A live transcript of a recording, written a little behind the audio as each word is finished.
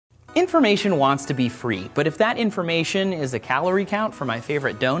Information wants to be free, but if that information is a calorie count for my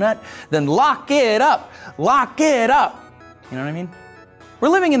favorite donut, then lock it up! Lock it up! You know what I mean? We're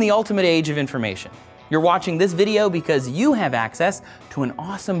living in the ultimate age of information. You're watching this video because you have access to an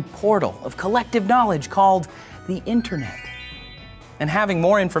awesome portal of collective knowledge called the internet. And having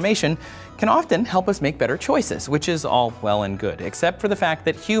more information can often help us make better choices, which is all well and good, except for the fact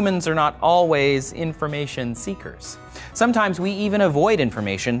that humans are not always information seekers. Sometimes we even avoid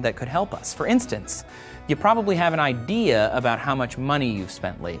information that could help us. For instance, you probably have an idea about how much money you've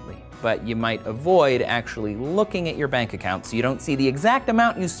spent lately, but you might avoid actually looking at your bank account so you don't see the exact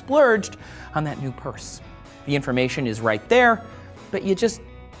amount you splurged on that new purse. The information is right there, but you just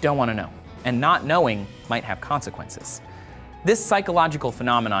don't want to know. And not knowing might have consequences. This psychological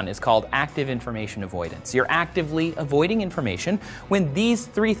phenomenon is called active information avoidance. You're actively avoiding information when these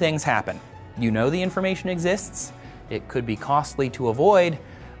three things happen. You know the information exists, it could be costly to avoid,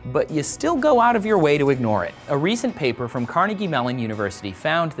 but you still go out of your way to ignore it. A recent paper from Carnegie Mellon University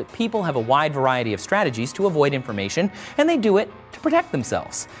found that people have a wide variety of strategies to avoid information, and they do it to protect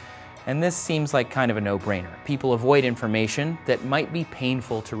themselves. And this seems like kind of a no-brainer. People avoid information that might be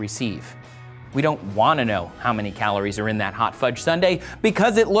painful to receive. We don't want to know how many calories are in that hot fudge sundae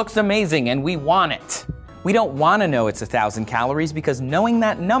because it looks amazing and we want it. We don't want to know it's 1,000 calories because knowing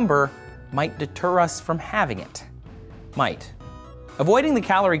that number might deter us from having it. Might. Avoiding the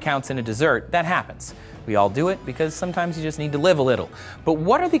calorie counts in a dessert, that happens. We all do it because sometimes you just need to live a little. But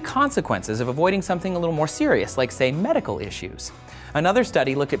what are the consequences of avoiding something a little more serious, like say medical issues? Another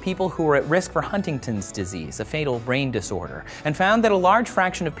study looked at people who were at risk for Huntington's disease, a fatal brain disorder, and found that a large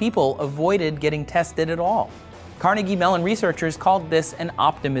fraction of people avoided getting tested at all. Carnegie Mellon researchers called this an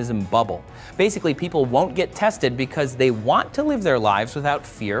optimism bubble. Basically, people won't get tested because they want to live their lives without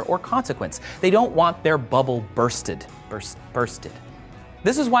fear or consequence. They don't want their bubble bursted.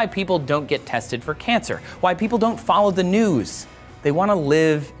 This is why people don't get tested for cancer, why people don't follow the news. They want to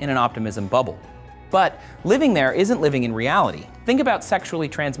live in an optimism bubble. But living there isn't living in reality. Think about sexually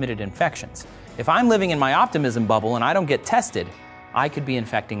transmitted infections. If I'm living in my optimism bubble and I don't get tested, I could be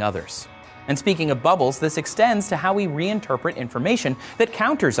infecting others. And speaking of bubbles, this extends to how we reinterpret information that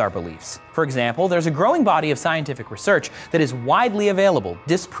counters our beliefs. For example, there's a growing body of scientific research that is widely available,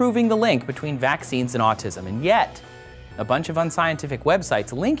 disproving the link between vaccines and autism. And yet, a bunch of unscientific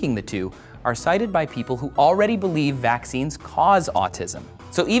websites linking the two are cited by people who already believe vaccines cause autism.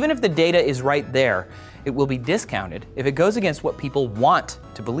 So even if the data is right there, it will be discounted if it goes against what people want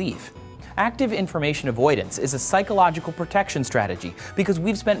to believe. Active information avoidance is a psychological protection strategy because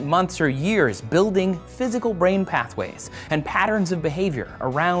we've spent months or years building physical brain pathways and patterns of behavior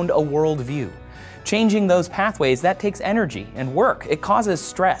around a worldview. Changing those pathways, that takes energy and work. It causes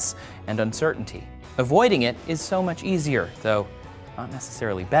stress and uncertainty. Avoiding it is so much easier, though not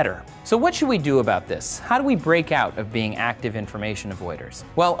necessarily better. So what should we do about this? How do we break out of being active information avoiders?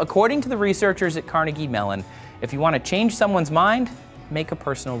 Well, according to the researchers at Carnegie Mellon, if you want to change someone's mind, make a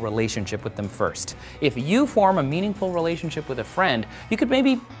personal relationship with them first. If you form a meaningful relationship with a friend, you could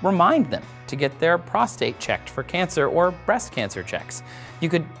maybe remind them to get their prostate checked for cancer or breast cancer checks. You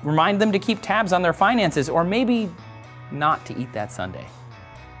could remind them to keep tabs on their finances or maybe not to eat that sundae.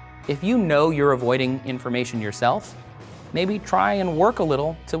 If you know you're avoiding information yourself, maybe try and work a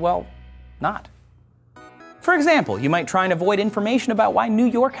little to, well, not. For example, you might try and avoid information about why New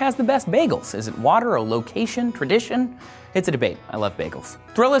York has the best bagels. Is it water, a location, tradition? It's a debate. I love bagels.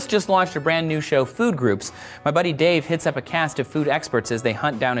 Thrillist just launched a brand new show, Food Groups. My buddy Dave hits up a cast of food experts as they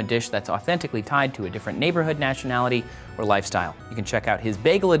hunt down a dish that's authentically tied to a different neighborhood, nationality, or lifestyle. You can check out his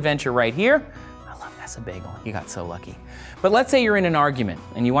bagel adventure right here. I love that's a bagel. You got so lucky. But let's say you're in an argument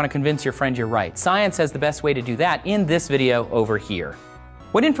and you want to convince your friend you're right. Science has the best way to do that in this video over here.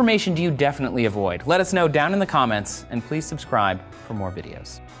 What information do you definitely avoid? Let us know down in the comments, and please subscribe for more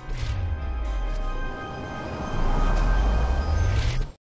videos.